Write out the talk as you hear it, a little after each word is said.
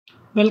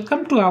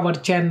Welcome to our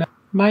channel.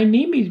 My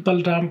name is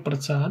Balram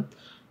Prasad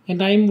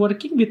and I am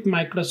working with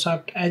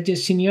Microsoft as a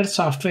senior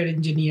software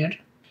engineer.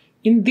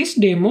 In this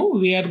demo,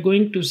 we are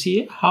going to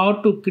see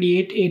how to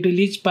create a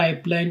release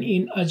pipeline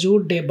in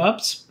Azure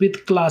DevOps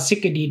with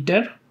Classic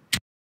Editor.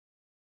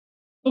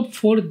 So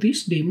for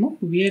this demo,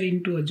 we are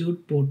into Azure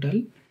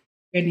portal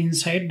and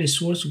inside the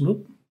source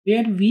group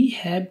where we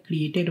have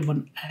created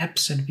one app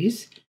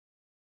service,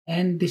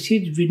 and this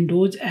is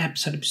Windows App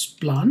Service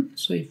plan.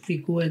 So if we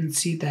go and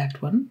see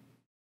that one,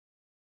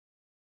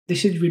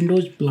 this is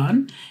Windows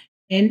plan,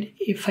 and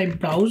if I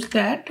browse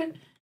that,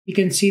 you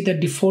can see the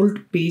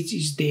default page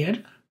is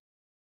there.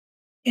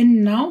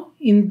 And now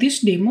in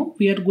this demo,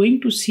 we are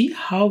going to see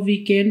how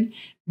we can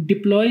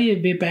deploy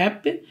a web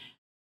app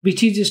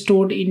which is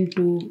stored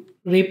into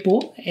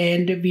repo,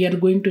 and we are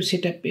going to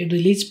set up a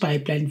release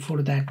pipeline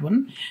for that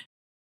one.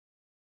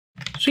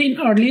 So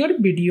in earlier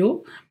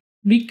video,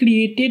 we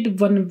created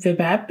one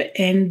web app,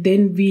 and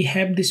then we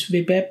have this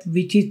web app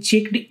which is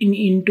checked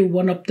into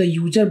one of the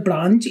user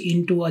branch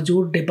into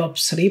Azure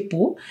DevOps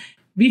repo.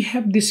 We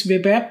have this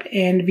web app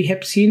and we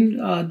have seen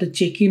the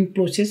check-in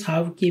process,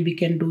 how we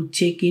can do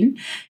check-in.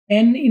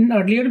 And in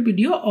earlier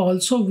video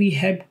also we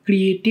have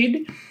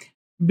created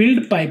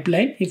build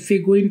pipeline. If we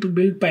go into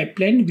build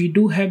pipeline, we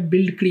do have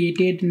build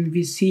created and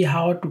we see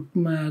how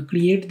to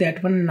create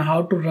that one and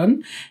how to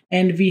run.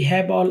 And we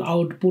have all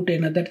output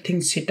and other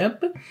things set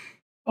up.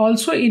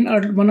 Also in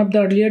one of the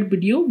earlier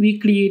video, we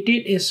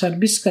created a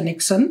service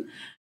connection,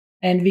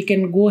 and we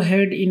can go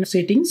ahead in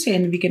settings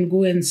and we can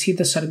go and see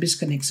the service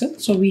connection.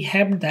 So we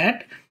have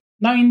that.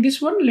 Now in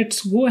this one,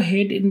 let's go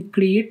ahead and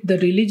create the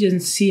release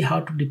and see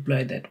how to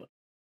deploy that one.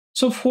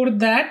 So for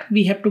that,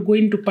 we have to go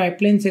into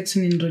pipeline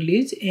section in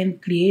release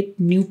and create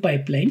new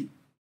pipeline.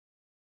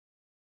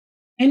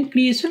 And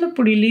creation of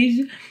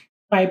release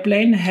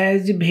pipeline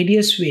has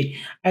various way.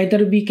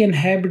 Either we can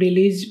have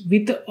release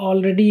with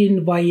already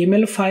in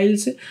YML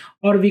files,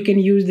 or we can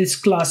use this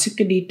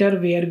classic editor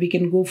where we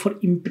can go for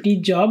empty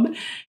job,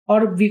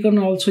 or we can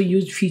also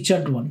use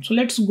featured one. So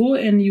let's go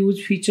and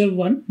use feature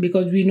one,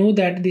 because we know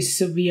that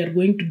this we are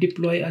going to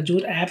deploy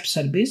Azure App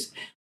Service.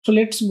 So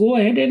let's go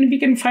ahead and we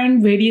can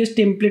find various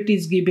template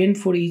is given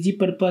for easy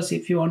purpose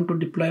if you want to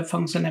deploy a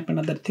function app and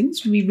other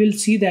things. We will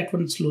see that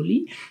one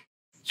slowly.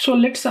 So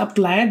let's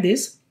apply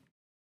this.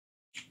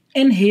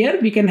 And here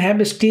we can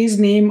have a stage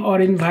name or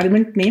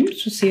environment name.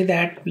 So say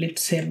that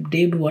let's have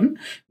dev 1.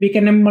 We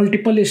can have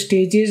multiple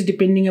stages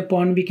depending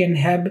upon, we can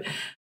have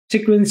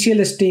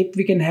sequential step,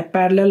 we can have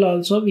parallel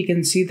also, we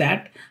can see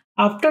that.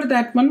 After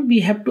that one, we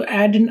have to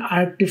add an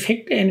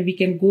artifact, and we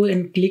can go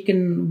and click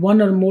in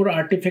one or more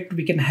artifact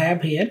we can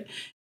have here.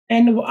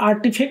 And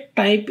artifact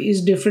type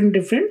is different.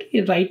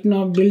 Right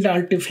now, build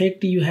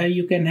artifact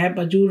you can have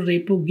Azure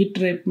repo, Git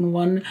repo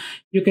one.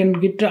 You can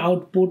Git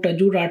output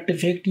Azure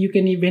artifact. You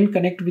can even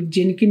connect with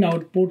Jenkins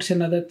outputs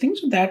and other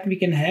things, so that we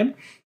can have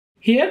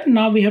here.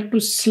 Now we have to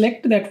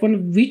select that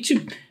one which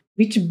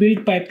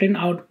build pipeline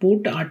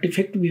output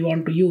artifact we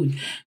want to use.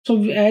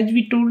 So as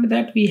we told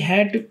that we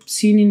had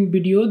seen in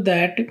video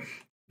that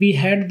we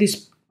had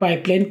this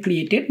pipeline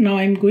created. Now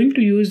I'm going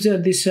to use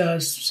this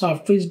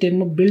software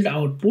demo build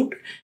output.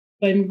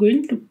 So I'm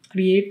going to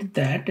create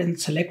that and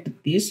select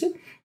this,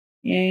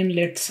 and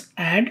let's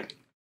add.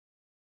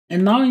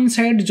 And now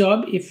inside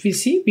job, if we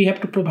see, we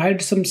have to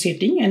provide some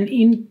setting, and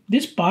in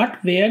this part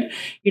where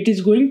it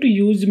is going to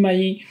use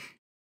my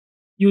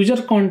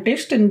user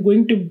context and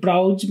going to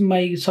browse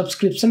my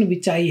subscription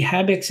which I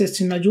have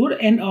access in Azure,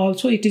 and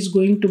also it is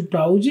going to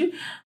browse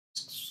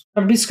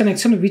service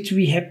connection which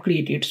we have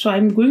created. So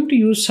I'm going to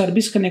use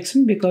service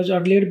connection because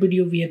earlier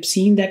video we have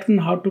seen that one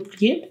how to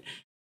create.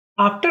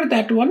 After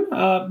that one,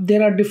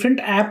 there are different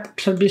app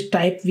service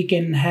type we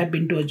can have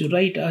into Azure,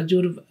 right?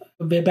 Azure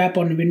web app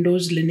on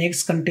Windows,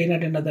 Linux, container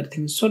and other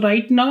things. So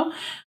right now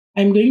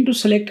I'm going to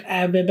select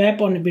a web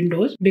app on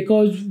Windows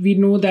because we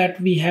know that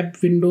we have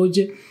Windows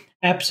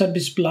App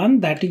Service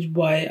plan. That is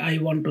why I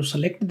want to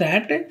select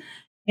that.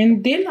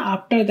 And then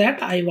after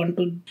that, I want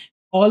to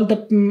all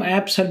the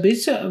app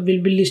service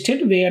will be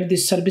listed where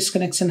this service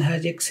connection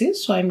has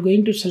access. So I'm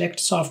going to select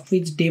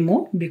software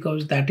demo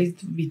because that is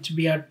which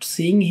we are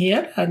seeing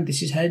here, and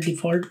this is has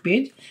default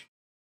page.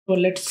 So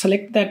let's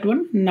select that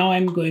one. Now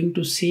I'm going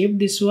to save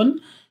this one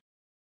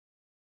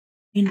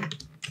and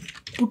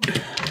put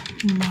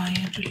my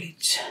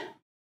release.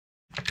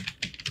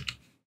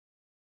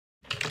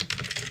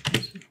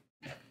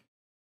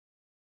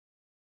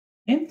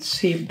 And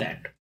save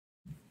that.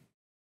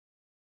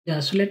 Yeah,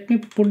 so let me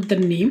put the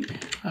name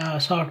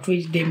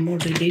software demo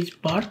release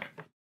part,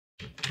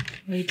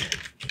 right?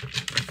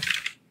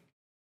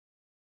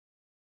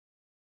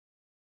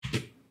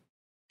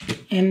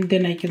 And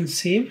then I can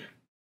save.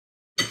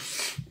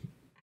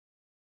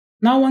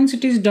 Now once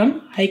it is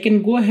done, I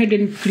can go ahead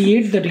and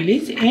create the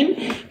release,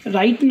 and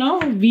right now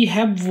we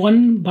have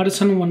one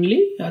version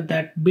only,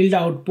 that build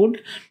output.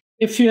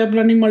 If you have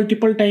running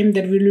multiple times,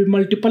 there will be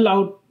multiple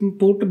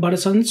output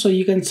versions. So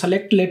you can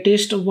select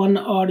latest one,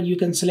 or you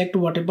can select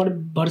whatever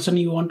version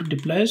you want to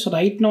deploy. So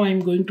right now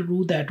I'm going to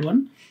do that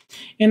one.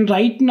 And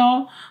right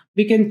now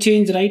We can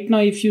change right now.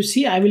 If you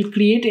see, I will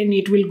create and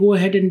it will go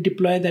ahead and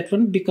deploy that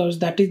one, because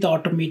that is the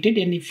automated.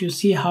 And if you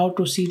see how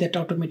to see that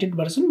automated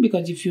version,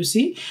 because if you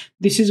see,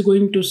 this is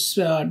going to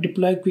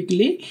deploy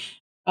quickly.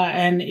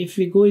 And if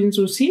we go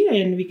into see,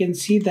 and we can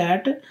see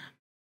that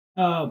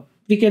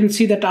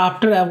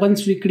after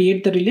once we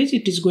create the release,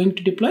 it is going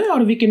to deploy,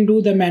 or we can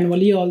do the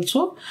manually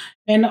also.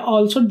 And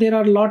also there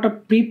are a lot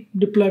of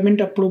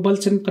pre-deployment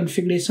approvals and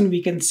configuration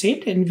we can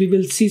set, and we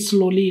will see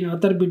slowly in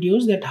other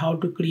videos that how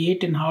to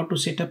create and how to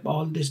set up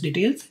all these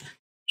details.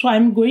 So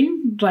I'm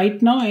going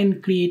right now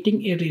and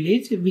creating a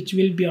release which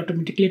will be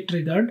automatically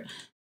triggered.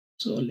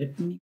 So let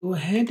me go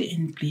ahead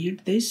and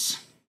create this.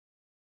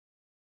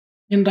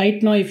 And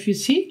right now, if you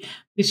see,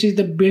 this is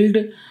the build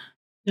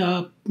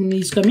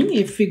is coming.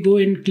 If we go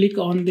and click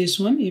on this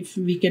one, if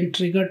we can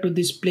trigger to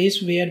this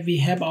place where we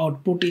have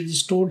output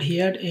is stored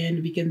here,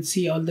 and we can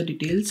see all the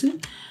details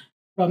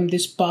from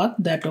this path,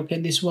 that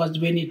okay, this was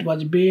when it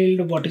was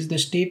built, what is the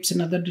steps,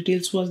 and other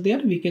details was there.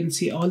 We can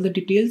see all the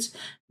details.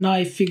 Now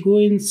if we go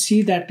and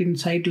see that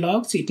inside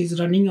logs, it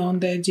is running on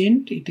the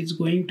agent, it is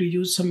going to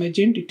use some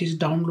agent, it is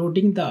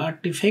downloading the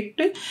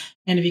artifact,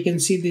 and we can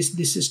see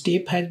this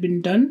step has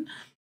been done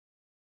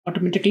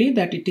automatically,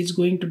 that it is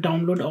going to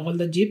download all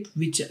the zip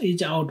which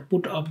is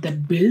output of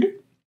that build.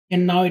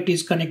 And now it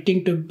is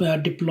connecting to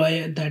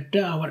deploy that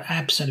our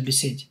app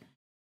services.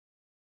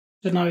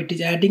 So now it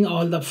is adding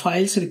all the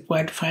files,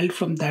 required file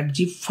from that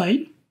zip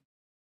file.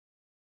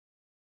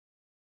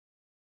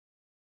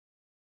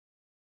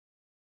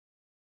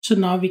 So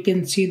now we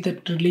can see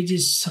that release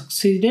is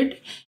succeeded.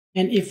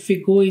 And if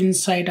we go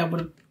inside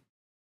our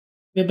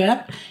web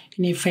app,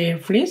 and if I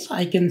refresh,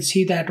 I can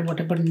see that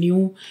whatever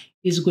new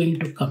is going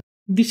to come.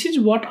 This is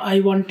what I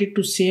wanted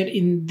to share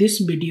in this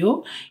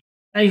video.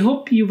 I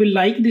hope you will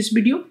like this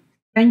video.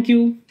 Thank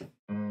you.